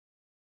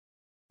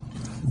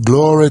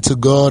Glory to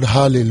God.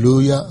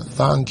 Hallelujah.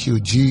 Thank you,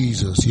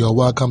 Jesus. You are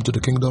welcome to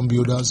the Kingdom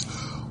Builders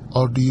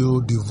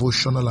audio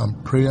devotional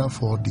and prayer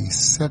for the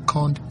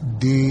second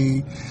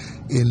day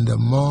in the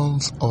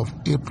month of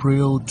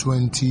April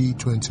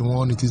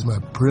 2021. It is my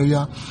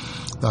prayer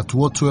that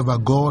whatsoever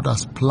God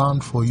has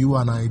planned for you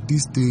and I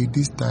this day,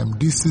 this time,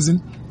 this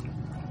season,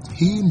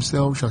 He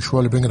Himself shall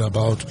surely bring it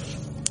about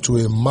to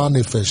a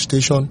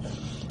manifestation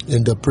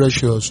in the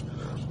precious,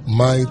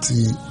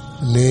 mighty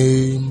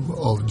name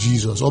of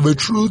Jesus. Of a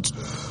truth,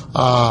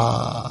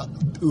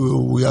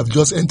 we have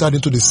just entered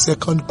into the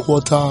second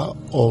quarter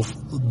of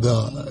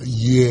the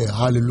year.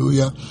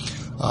 Hallelujah.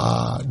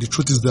 The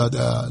truth is that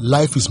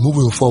life is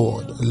moving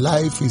forward.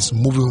 Life is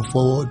moving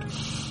forward.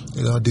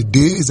 You know, the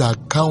days are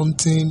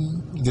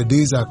counting.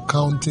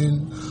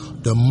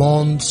 The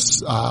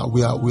months,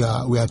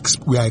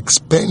 we are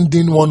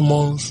expending 1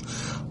 month,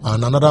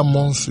 and another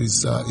month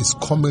is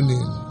coming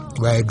in.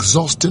 We are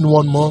exhausting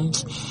 1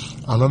 month.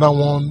 Another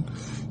one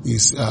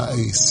is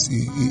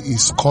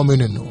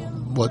coming in.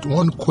 But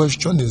one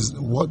question is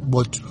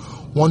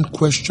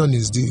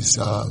this: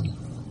 are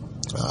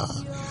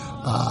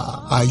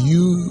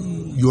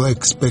your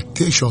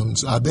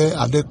expectations, are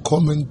they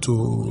coming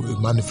to a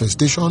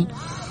manifestation?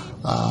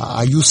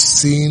 Are you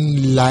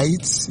seeing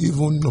light,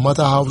 even no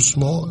matter how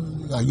small?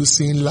 Are you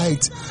seeing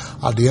light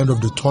at the end of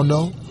the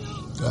tunnel?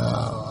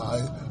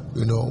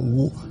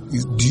 Do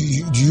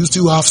you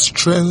still have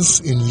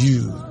strength in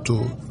you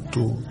to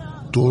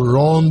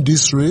run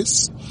this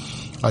race?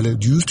 Do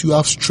you still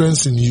have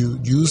strength in you?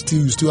 Do you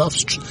still have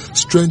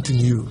strength in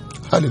you?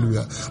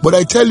 Hallelujah. But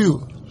I tell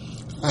you,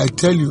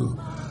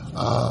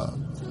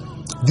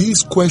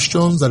 these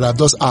questions that I've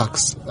just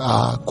asked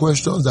are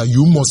questions that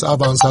you must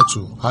have answer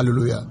to.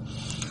 Hallelujah.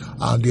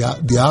 And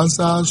the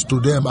answers to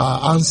them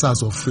are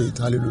answers of faith.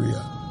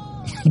 Hallelujah.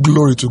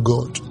 Glory to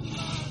God.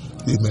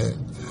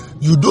 Amen.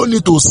 You don't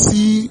need to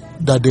see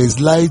that there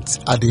is light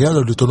at the end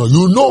of the tunnel.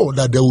 You know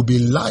that there will be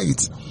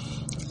light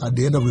at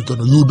the end of the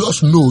tunnel. You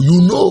just know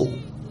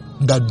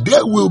that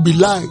there will be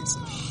light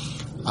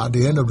at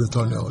the end of the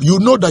tunnel. You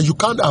know that you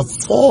can't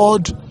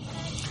afford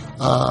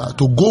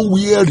to go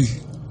weary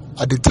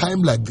at a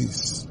time like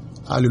this.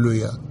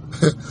 Hallelujah.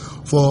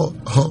 For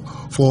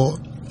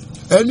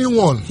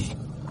anyone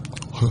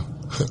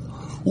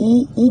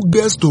who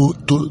gets to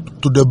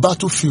the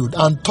battlefield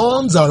and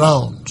turns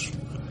around,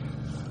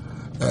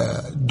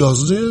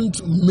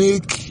 doesn't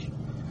make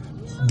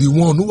the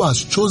one who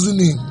has chosen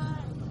him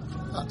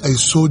a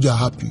soldier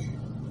happy.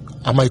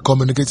 Am I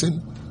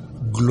communicating?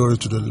 Glory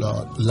to the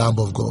Lord, Lamb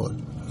of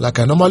God. Like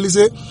I normally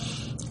say,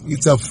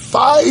 it's a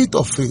fight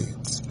of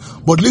faith.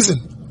 But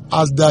listen,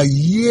 as the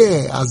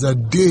year, as the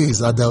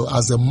days, as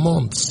the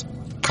months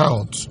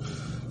count,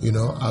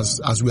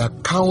 as we are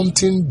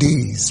counting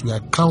days, we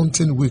are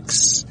counting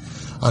weeks,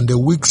 and the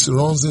weeks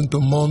runs into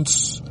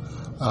months,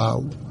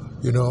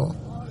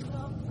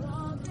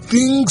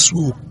 things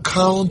will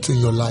count in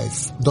your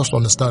life. Just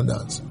understand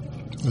that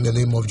in the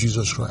name of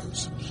Jesus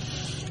Christ.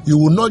 You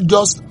will not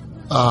just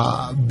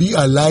be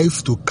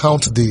alive to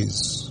count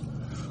days.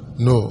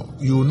 No,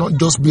 you will not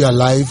just be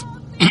alive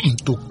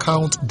to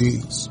count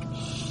days.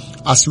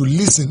 As you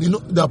listen,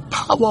 the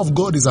power of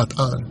God is at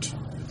hand.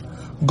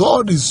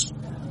 God is,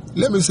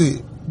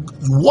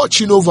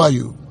 watching over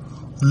you,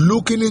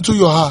 looking into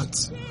your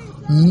heart,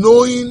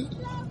 knowing,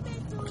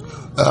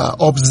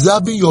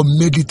 observing your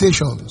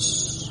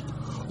meditations,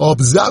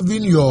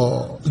 observing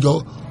your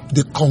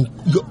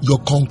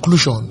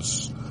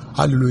conclusions.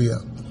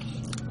 Hallelujah.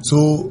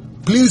 So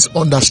please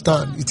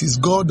understand, it is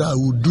God that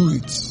will do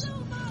it,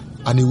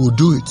 and He will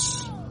do it.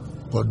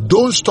 But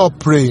don't stop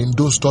praying,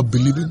 don't stop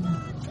believing,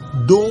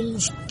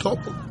 don't stop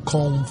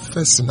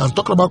confessing. I'm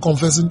talking about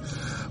confessing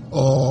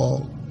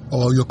or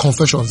your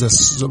confessions.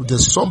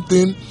 There's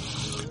something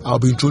I'll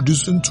be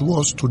introducing to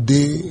us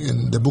today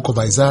in the book of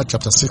Isaiah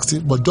chapter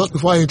 60. But just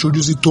before I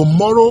introduce it,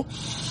 tomorrow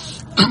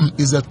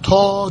is the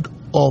 3rd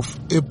of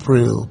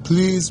April.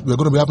 Please, we're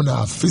going to be having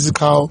our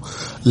physical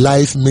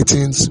live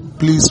meetings.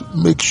 Please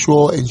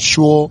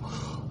ensure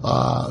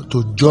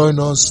to join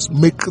us.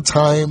 Make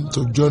time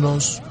to join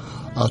us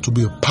to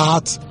be a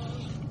part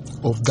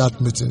of that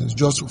meeting. It's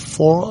just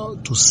 4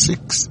 to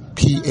 6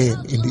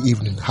 p.m. in the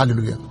evening.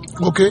 Hallelujah.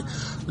 Okay,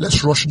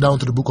 let's rush down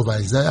to the book of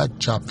Isaiah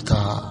chapter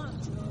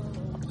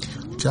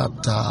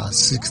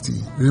 60.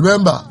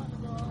 Remember,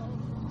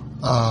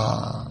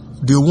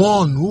 the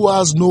one who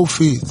has no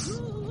faith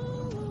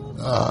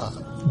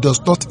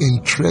does not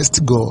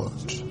interest God,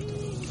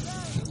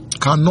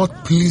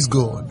 cannot please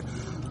God.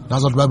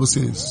 That's what the Bible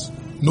says.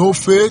 No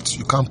faith,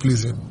 you can't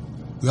please Him.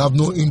 You have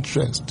no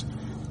interest.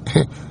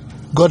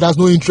 God has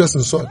no interest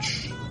in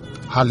such.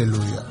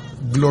 Hallelujah.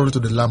 Glory to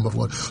the Lamb of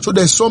God. So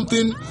there's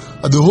something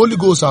the Holy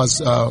Ghost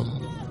has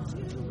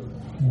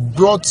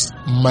brought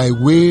my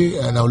way,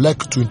 and I would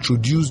like to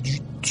introduce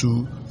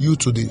you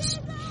to this.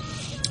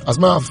 As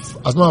a matter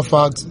of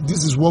fact,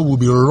 this is what we'll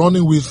be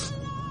running with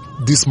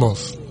this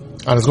month,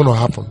 and it's going to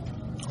happen.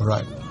 All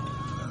right.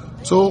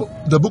 So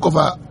the book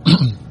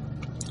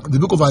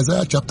of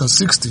Isaiah chapter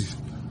 60.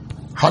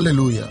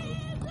 Hallelujah.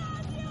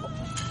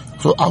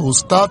 So I will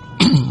start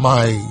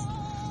my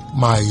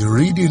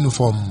reading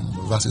from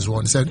verses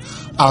 1. It said,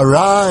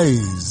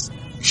 arise,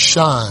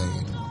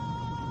 shine.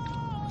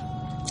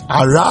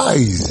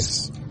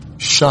 Arise,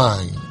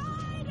 shine.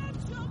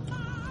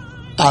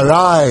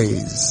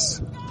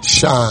 Arise,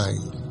 shine.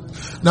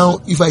 Now,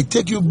 if I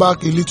take you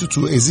back a little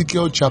to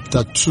Ezekiel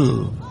chapter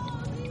 2,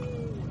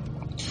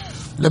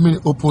 let me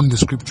open the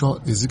scripture,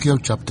 Ezekiel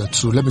chapter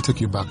 2. Let me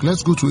take you back.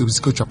 Let's go to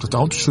Ezekiel chapter 2. I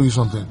want to show you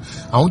something.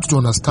 I want you to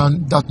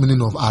understand that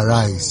meaning of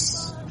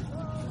arise.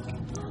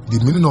 The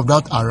meaning of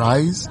that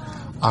arise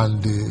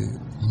and the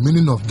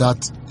meaning of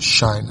that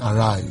shine,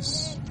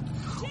 arise.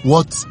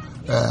 What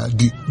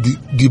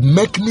the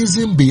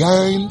mechanism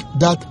behind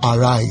that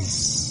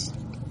arise.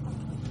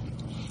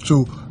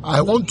 So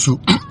I want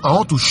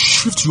to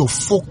shift your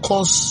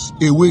focus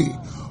away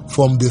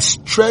from the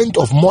strength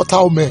of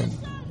mortal men.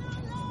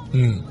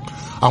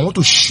 I want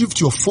to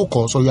shift your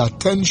focus or your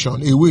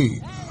attention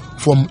away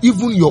from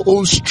even your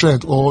own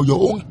strength or your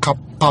own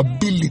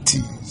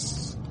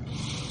capabilities.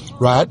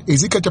 Right?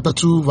 Ezekiel chapter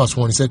 2 verse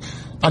 1, he said,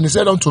 and he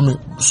said unto me,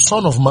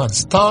 Son of man,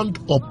 stand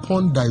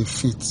upon thy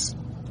feet.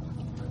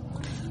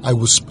 I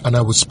will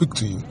speak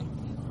to you.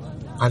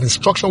 An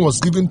instruction was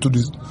given to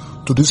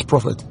this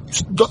prophet.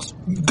 Just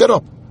get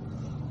up.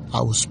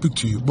 I will speak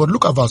to you. But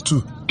look at verse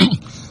 2.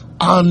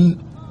 And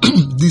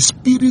the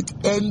Spirit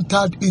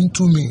entered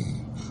into me.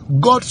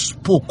 God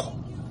spoke.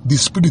 The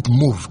Spirit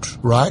moved,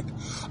 right?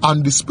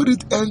 And the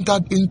Spirit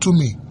entered into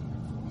me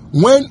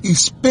when he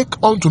spake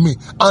unto me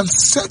and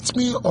set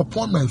me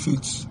upon my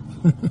feet.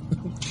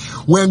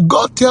 When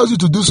God tells you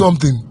to do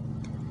something,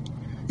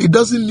 he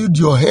doesn't need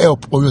your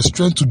help or your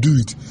strength to do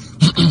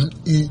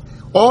it.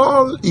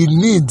 All he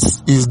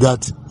needs is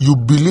that you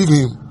believe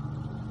him.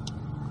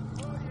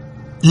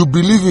 You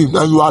believe him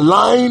and you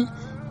align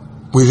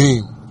with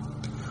him.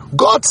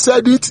 God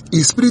said it,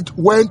 his Spirit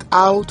went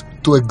out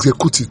to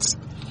execute it.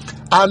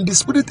 And the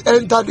Spirit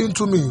entered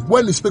into me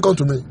when he spake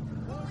unto me.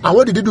 And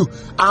what did he do?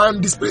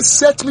 And the Spirit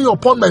set me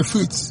upon my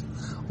feet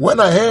when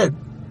I heard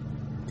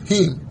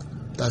him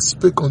that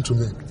spake unto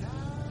me.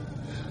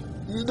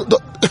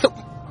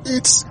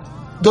 It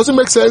doesn't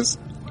make sense.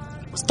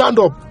 Stand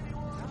up.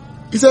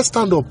 He said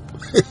stand up.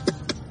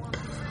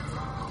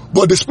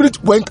 But the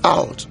Spirit went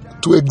out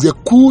to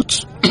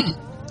execute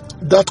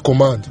that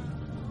command.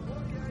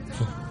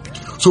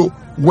 So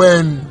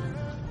when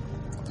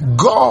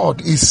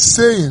God is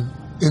saying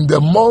in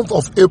the month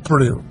of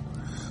April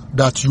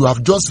that you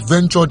have just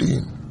ventured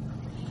in,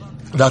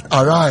 that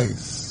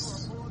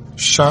arise,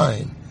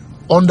 shine,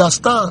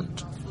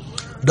 understand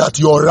that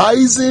your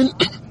rising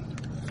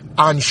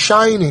and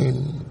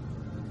shining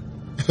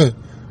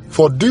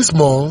for this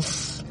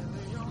month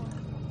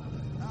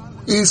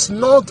is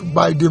not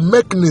by the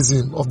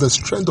mechanism of the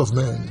strength of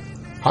man.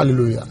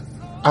 Hallelujah.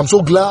 I'm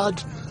so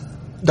glad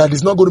that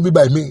it's not going to be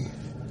by me,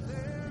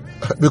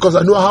 because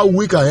I know how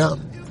weak I am.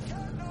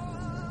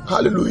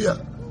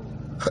 Hallelujah.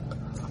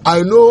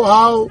 I know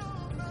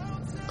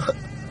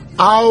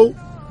how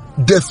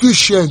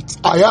deficient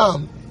I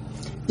am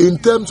in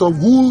terms of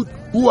who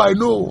I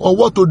know or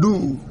what to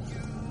do.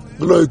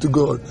 Glory to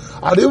God.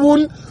 And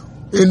even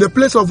in the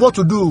place of what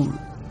to do,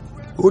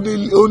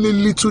 only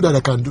little that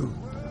I can do.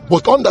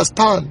 But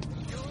understand,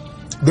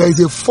 there is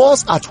a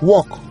force at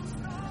work,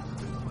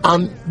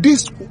 and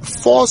this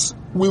force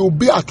will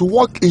be at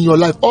work in your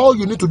life. All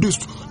you need to do is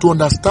to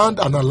understand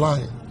and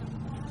align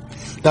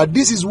that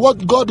this is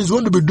what God is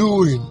going to be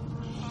doing.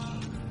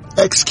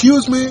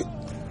 Excuse me,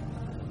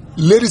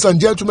 ladies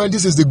and gentlemen,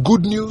 this is the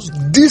good news.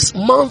 This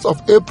month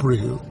of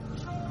April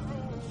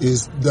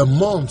is the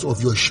month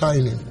of your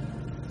shining.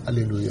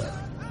 Hallelujah.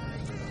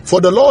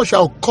 For the Lord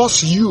shall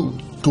cause you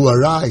to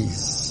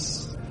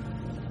arise,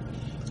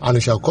 and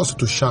he shall cause you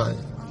to shine.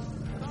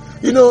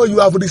 You know, you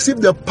have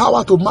received the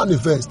power to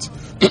manifest.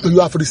 You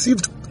have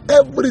received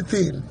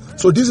everything.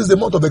 So this is the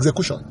month of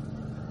execution.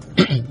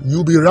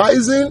 You'll be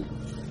rising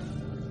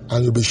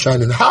and you'll be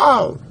shining.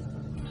 How?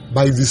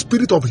 By the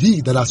Spirit of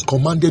he that has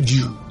commanded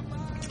you.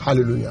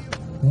 Hallelujah.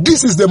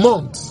 This is the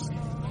month.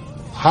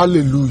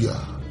 Hallelujah.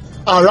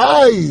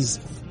 Arise.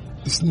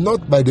 It's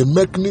not by the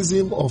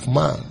mechanism of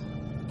man.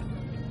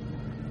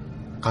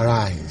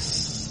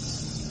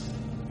 Arise.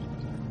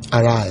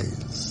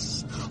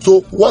 Arise.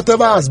 So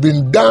whatever has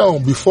been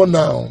down before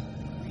now,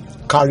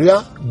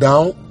 career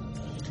down,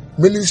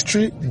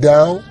 ministry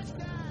down,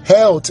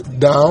 health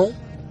down,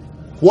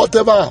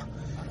 whatever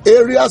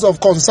areas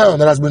of concern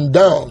that has been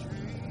down,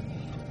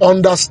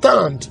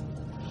 understand,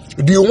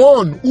 the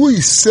one who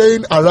is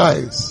saying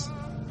arise,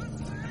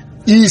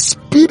 his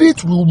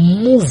Spirit will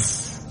move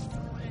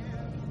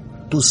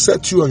to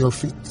set you on your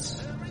feet.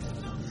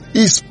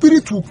 His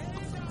Spirit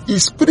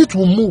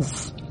will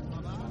move,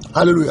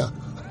 hallelujah,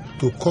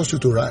 to cause you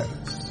to rise.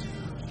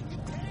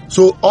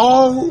 So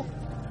all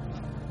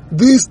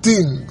these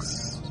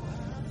things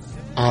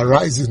are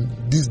rising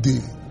this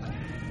day.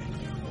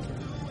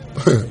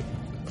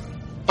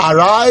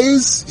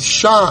 Arise,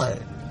 shine,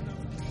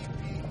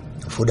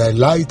 for thy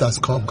light has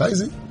come. Can you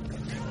see?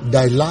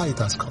 Thy light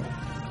has come.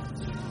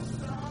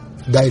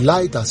 Thy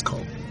light has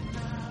come.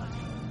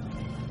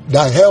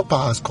 Thy helper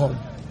has come.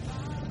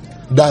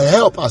 Thy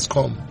help has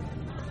come.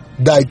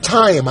 Thy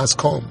time has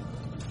come.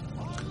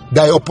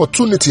 Thy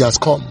opportunity has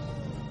come.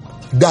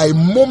 Thy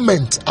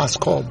moment has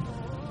come.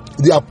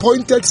 The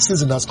appointed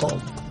season has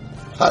come.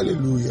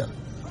 Hallelujah.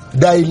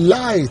 Thy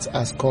light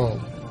has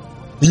come.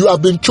 You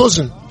have been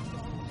chosen.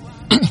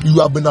 You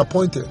have been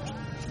appointed.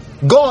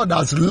 God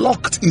has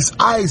locked his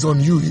eyes on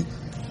you.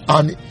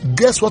 And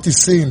guess what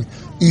he's saying?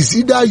 It's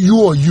either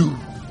you or you.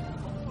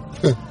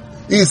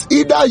 It's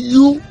either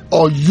you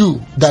or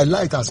you. Thy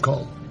light has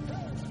come.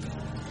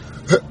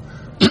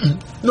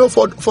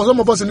 For some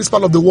of us in this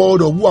part of the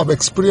world, or who have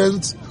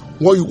experienced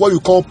what you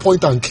call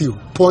point and kill.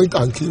 Point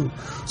and kill.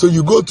 So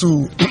you go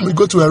to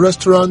a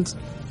restaurant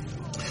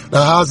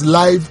that has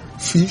live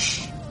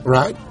fish,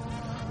 right?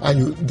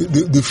 And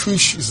the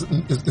fish is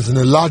in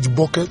a large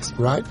bucket,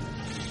 right?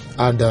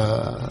 And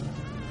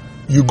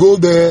you go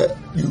there,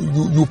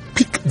 you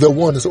pick the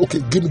one and say, okay,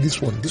 give me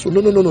this one. This one.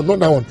 No, not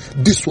that one.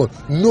 This one.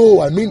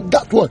 No, I mean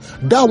that one.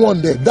 That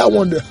one there. That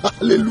one there.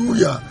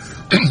 Hallelujah.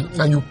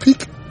 And you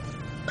pick,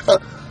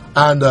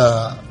 and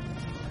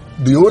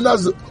the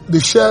owners, the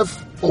chef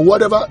or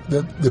whatever,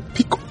 they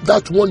pick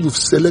that one you've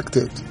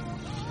selected,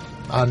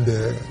 and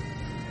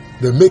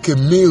they make a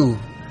meal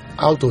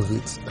out of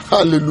it.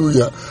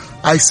 Hallelujah.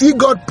 I see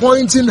God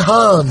pointing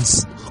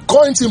hands,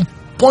 pointing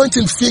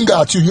finger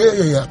at you.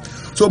 Yeah.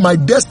 So my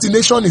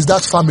destination is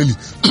that family.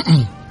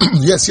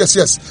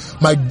 Yes.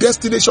 My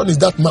destination is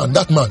that man.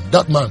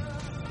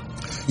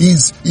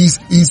 His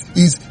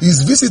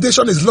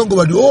visitation is long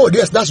overdue. Oh,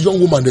 yes, that's young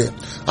woman there.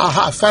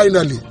 Aha,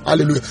 finally.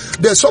 Hallelujah.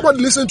 There's somebody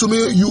listening to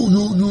me.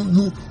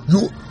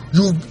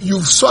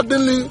 You've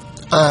suddenly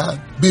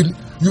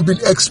you've been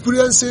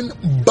experiencing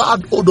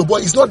bad odor,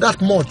 but it's not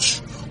that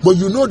much. But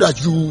you know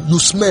that you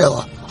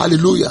smell.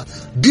 Hallelujah.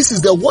 This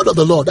is the word of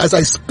the Lord. As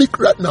I speak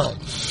right now,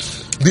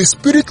 the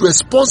spirit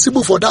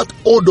responsible for that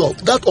odor,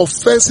 that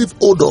offensive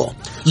odor,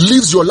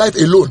 leaves your life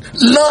alone.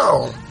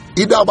 Now,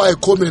 in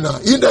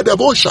the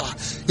devotion,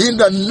 in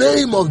the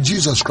name of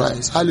Jesus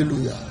Christ.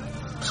 Hallelujah.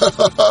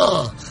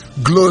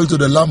 Glory to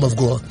the Lamb of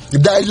God.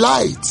 Thy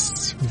light,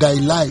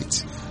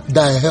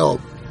 thy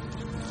help.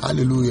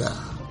 Hallelujah.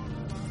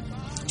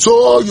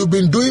 So you've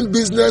been doing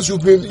business,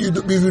 you've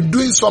been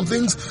doing some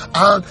things,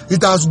 and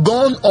it has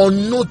gone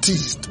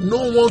unnoticed.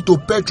 No one to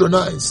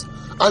patronize.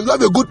 And you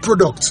have a good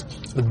product.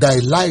 Thy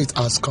light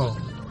has come.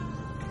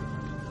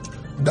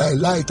 Thy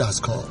light has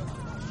come.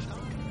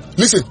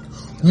 Listen,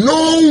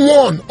 no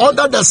one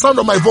under the sound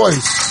of my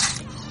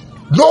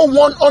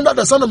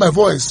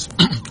voice,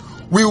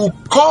 will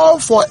call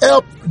for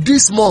help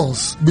this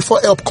month before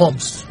help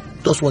comes.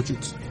 Just watch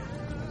it.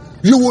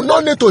 You will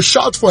not need to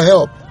shout for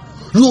help.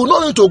 You will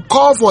not need to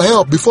call for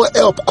help before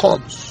help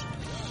comes.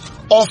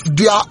 Of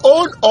their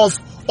own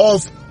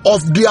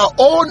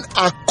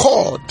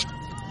accord,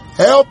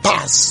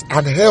 helpers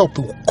and help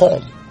will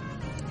come.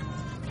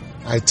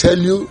 I tell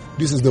you,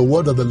 this is the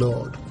word of the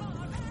Lord.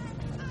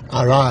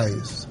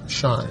 Arise,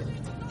 shine.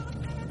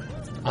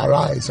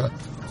 Arise.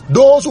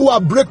 Those who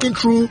are breaking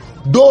through,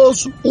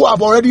 those who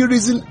have already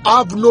risen,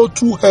 have no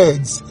two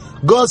heads.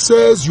 God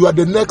says you are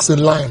the next in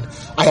line.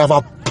 I have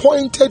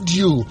appointed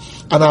you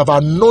and I have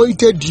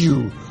anointed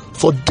you.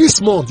 For this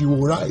month you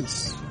will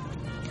rise.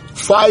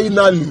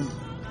 Finally,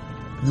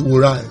 you will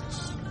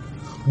rise.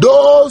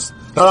 Those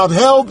that have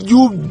held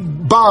you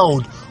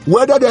bound,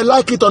 whether they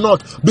like it or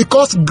not,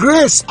 because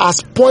grace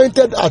has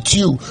pointed at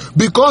you,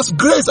 because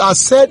grace has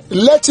said,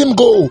 let him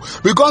go,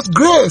 because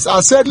grace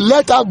has said,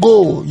 let her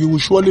go, you will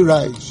surely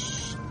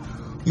rise.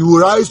 You will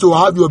rise to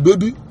have your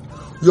baby.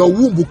 Your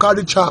womb will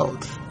carry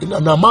child. In the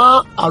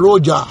Nama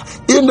Aroja,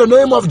 in the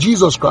name of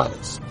Jesus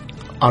Christ,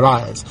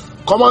 arise.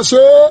 Come and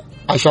say,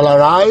 I shall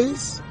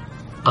arise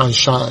and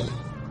shine.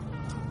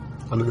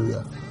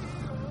 Hallelujah.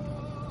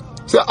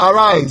 Say,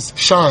 arise,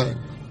 shine.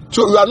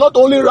 So you are not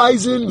only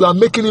rising, you are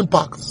making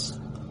impacts.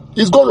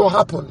 It's going to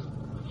happen.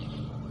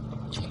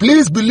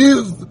 Please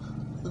believe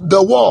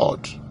the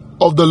word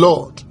of the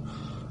Lord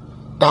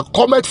that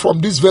cometh from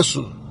this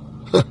vessel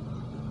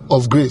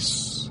of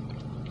grace.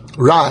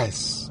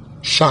 Rise,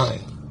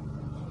 shine,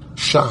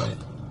 shine.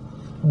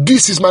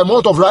 This is my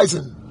month of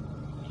rising.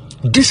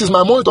 This is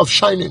my month of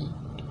shining.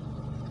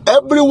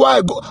 Everywhere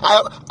I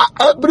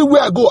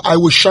go, I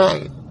will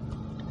shine.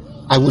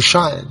 I will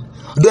shine.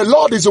 The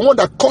Lord is the one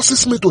that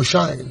causes me to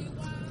shine.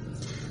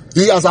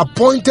 He has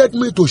appointed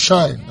me to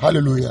shine.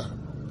 Hallelujah.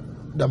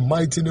 The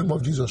mighty name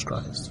of Jesus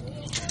Christ.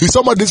 Is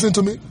somebody listening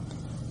to me?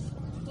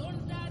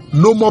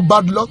 No more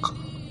bad luck.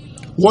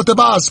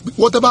 Whatever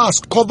has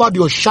covered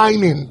your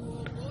shining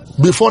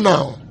before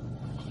now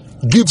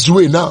gives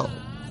way now.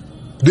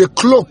 The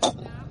cloak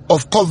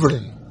of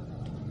covering,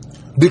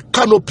 the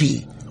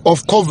canopy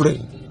of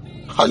covering.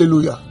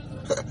 Hallelujah.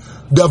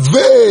 The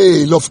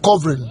veil of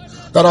covering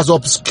that has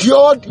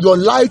obscured your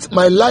light,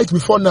 my light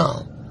before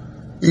now,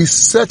 is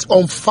set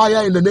on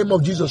fire in the name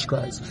of Jesus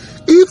Christ.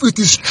 If it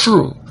is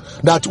true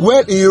that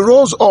when he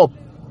rose up,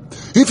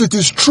 if it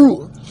is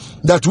true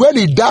that when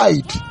he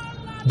died,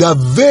 the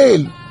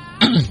veil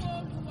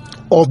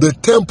of the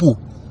temple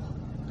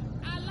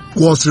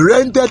was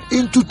rendered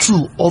into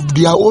two of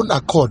their own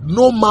accord.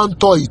 No man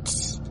tore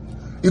it.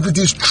 If it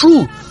is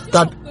true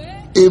that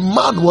a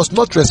man was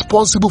not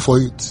responsible for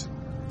it,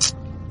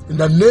 in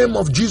the name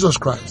of Jesus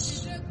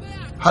Christ,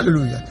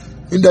 hallelujah,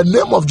 in the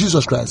name of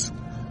Jesus Christ,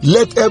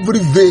 let every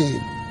veil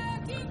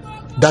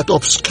that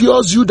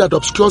obscures you, that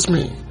obscures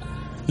me,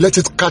 let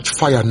it catch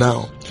fire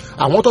now.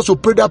 I want us to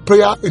pray that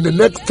prayer in the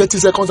next 30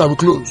 seconds and we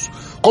close.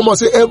 Come on,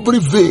 say, every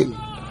veil,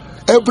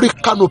 every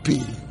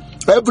canopy,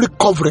 every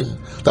covering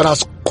that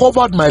has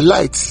covered my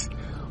light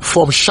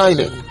from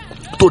shining,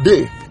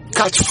 today,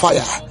 catch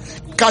fire.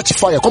 Catch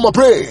fire. Come on,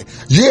 pray.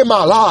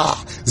 Yemala,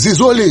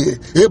 Zizoli,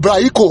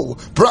 Ebraiko,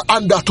 Pra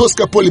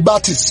Andatoske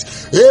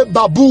Polibatis,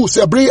 Babu,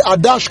 Sebri,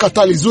 Adash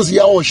Katalizuz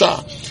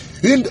Yaosha.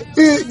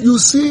 You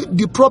see,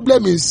 the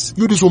problem is,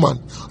 you this woman,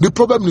 the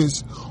problem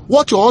is,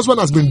 what your husband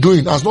has been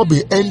doing has not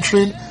been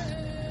entering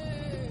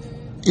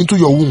into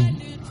your womb.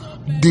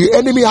 The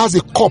enemy has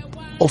a cup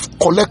of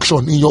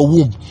collection in your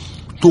womb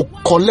to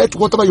collect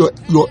whatever your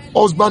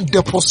husband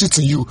deposits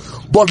in you.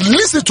 But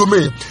listen to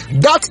me,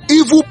 that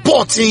evil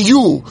pot in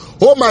you,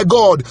 oh my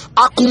God,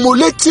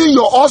 accumulating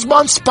your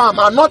husband's sperm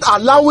and not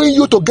allowing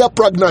you to get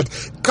pregnant,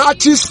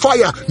 catches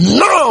fire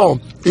now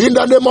in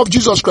the name of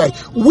Jesus Christ.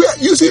 Where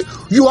you see,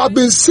 you have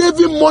been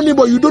saving money,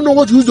 but you don't know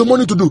what to use the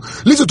money to do.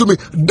 Listen to me,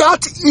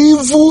 that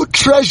evil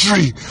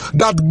treasury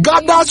that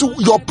gathers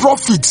your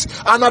profits,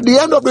 and at the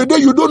end of the day,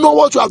 you don't know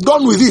what you have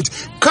done with it,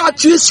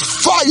 catches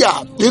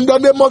fire in the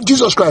name of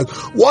Jesus Christ.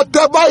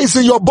 Whatever is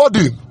in your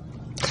body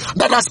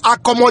that has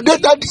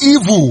accommodated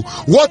evil,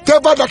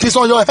 whatever that is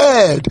on your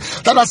head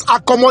that has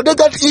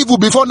accommodated evil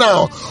before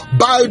now,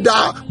 by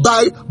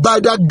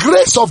the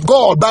grace of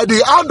God, by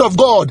the hand of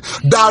God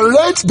that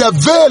rents the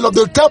veil of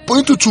the temple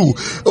into two,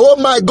 oh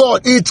my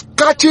God, it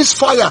catches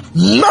fire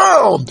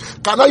now.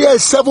 Can I hear a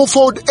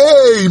sevenfold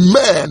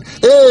amen,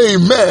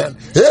 amen,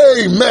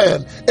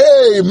 amen,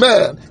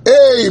 amen,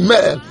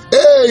 amen,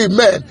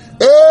 amen,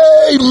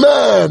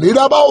 amen,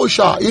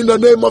 in the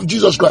name of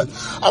Jesus Christ.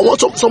 I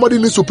want somebody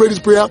needs to pray this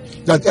prayer,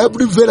 that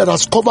every veil that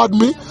has covered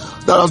me,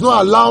 that has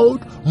not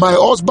allowed my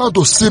husband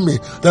to see me,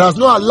 that has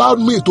not allowed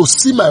me to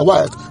see my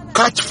wife,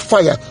 catch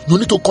fire. You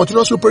need to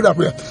continuously pray that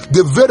prayer.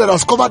 The veil that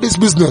has covered this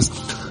business,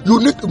 you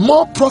need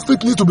more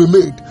profit need to be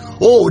made.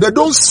 Oh, they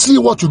don't see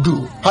what you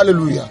do.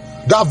 Hallelujah.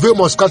 That veil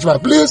must catch fire.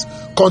 Please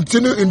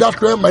continue in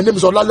that realm. My name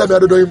is Olalemi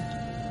Adedoyin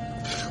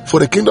for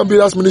the Kingdom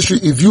Builders Ministry.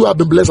 If you have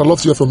been blessed, I'd love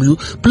to hear from you.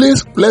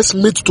 Please, let's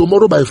meet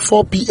tomorrow by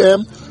 4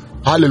 p.m.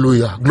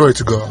 Hallelujah. Glory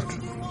to God.